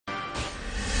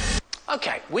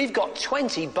OK, we've got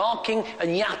 20 barking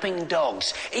and yapping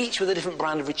dogs, each with a different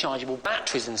brand of rechargeable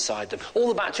batteries inside them. All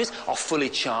the batteries are fully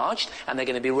charged and they're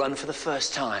going to be run for the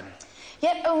first time.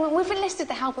 Yep, and we've enlisted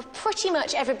the help of pretty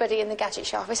much everybody in the Gadget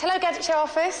Show office. Hello, Gadget Show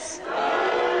office.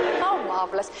 Oh,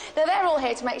 marvellous. Now, they're all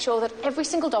here to make sure that every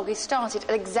single dog is started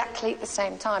at exactly the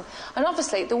same time. And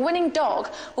obviously, the winning dog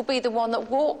will be the one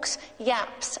that walks,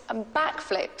 yaps and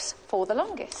backflips for the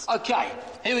longest. OK,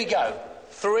 here we go.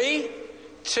 3,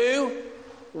 2,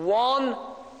 1...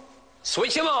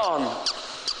 Switch them on.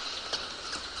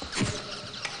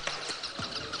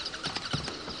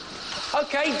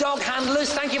 OK, dog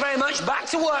handlers, thank you very much. Back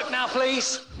to work now,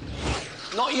 please.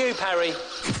 Not you, Perry.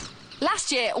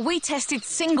 Last year, we tested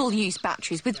single-use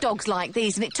batteries with dogs like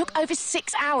these, and it took over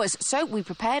 6 hours, so we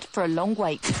prepared for a long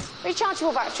wait.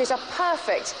 Rechargeable batteries are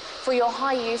perfect for your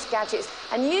high-use gadgets,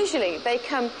 and usually they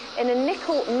come in a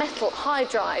nickel-metal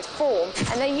hydride form,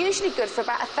 and they're usually good for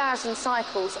about 1,000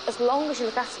 cycles, as long as you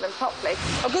look after them properly.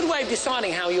 A good way of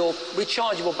deciding how your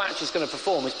rechargeable battery is going to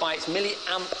perform is by its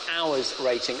milliamp hours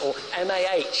rating, or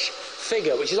MAH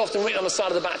figure, which is often written on the side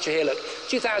of the battery here, look,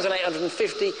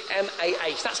 2,850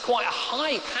 MAH. That's quite a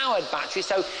high-powered battery,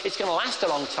 so it's going to last a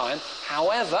long time.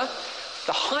 However,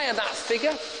 the higher that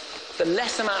figure, the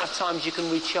less amount of times you can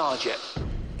recharge it.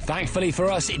 Thankfully for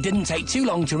us, it didn't take too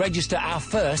long to register our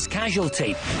first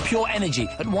casualty, Pure Energy,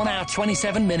 at 1 hour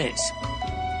 27 minutes.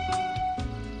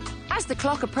 As the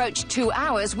clock approached 2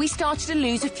 hours, we started to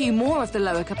lose a few more of the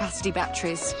lower capacity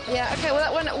batteries. Yeah, OK, well,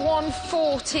 that went at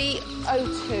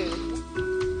 1:40:02.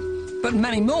 But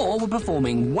many more were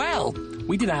performing well.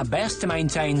 We did our best to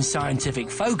maintain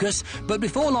scientific focus, but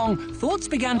before long, thoughts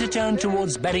began to turn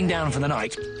towards bedding down for the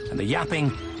night, and the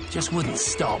yapping just wouldn't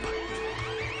stop.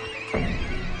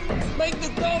 Make the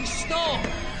dog stop!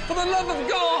 For the love of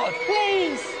God!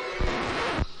 Please!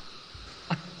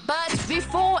 But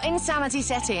before insanity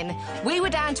set in, we were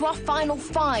down to our final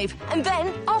 5, and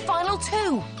then our final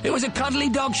 2. It was a cuddly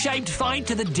dog-shaped fight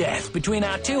to the death between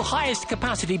our 2 highest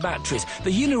capacity batteries,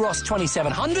 the Uniross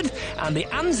 2700 and the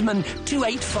Ansman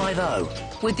 2850.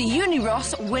 With the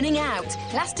Uniross winning out,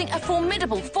 lasting a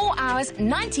formidable 4 hours,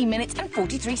 90 minutes and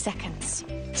 43 seconds.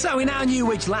 So we now knew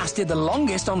which lasted the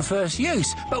longest on first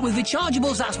use, but with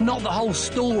rechargeables that's not the whole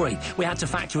story. We had to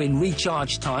factor in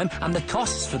recharge time and the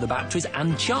costs for the batteries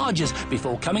and chargers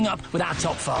before coming up with our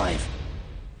top 5.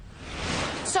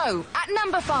 So, at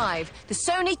number 5, the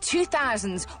Sony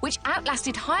 2000s, which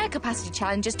outlasted higher capacity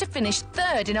challengers to finish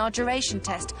 3rd in our duration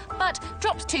test, but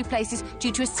dropped 2 places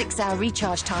due to a 6-hour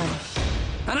recharge time.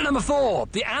 And at number 4,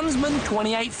 the Ansman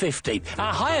 2850,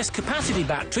 our highest capacity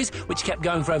batteries, which kept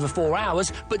going for over 4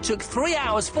 hours, but took 3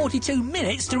 hours 42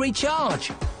 minutes to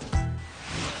recharge.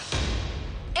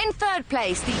 In 3rd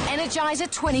place, the Energizer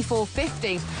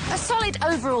 2450, a solid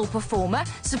overall performer,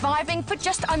 surviving for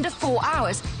just under 4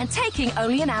 hours and taking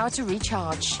only an hour to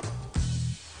recharge.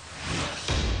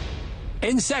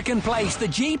 In 2nd place, the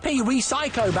GP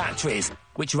Recyclo batteries,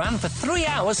 which ran for 3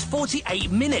 hours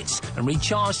 48 minutes and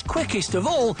recharged quickest of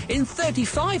all in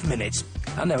 35 minutes.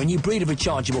 And they're a new breed of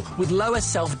rechargeable with lower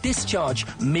self-discharge,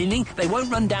 meaning they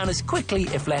won't run down as quickly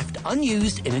if left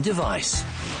unused in a device.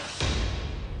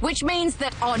 Which means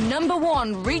that our number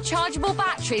 1 rechargeable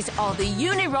batteries are the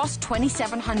Uniross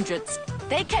 2700s.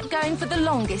 They kept going for the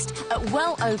longest at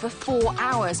well over 4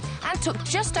 hours and took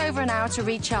just over an hour to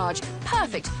recharge.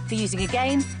 Perfect for using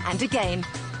again and again.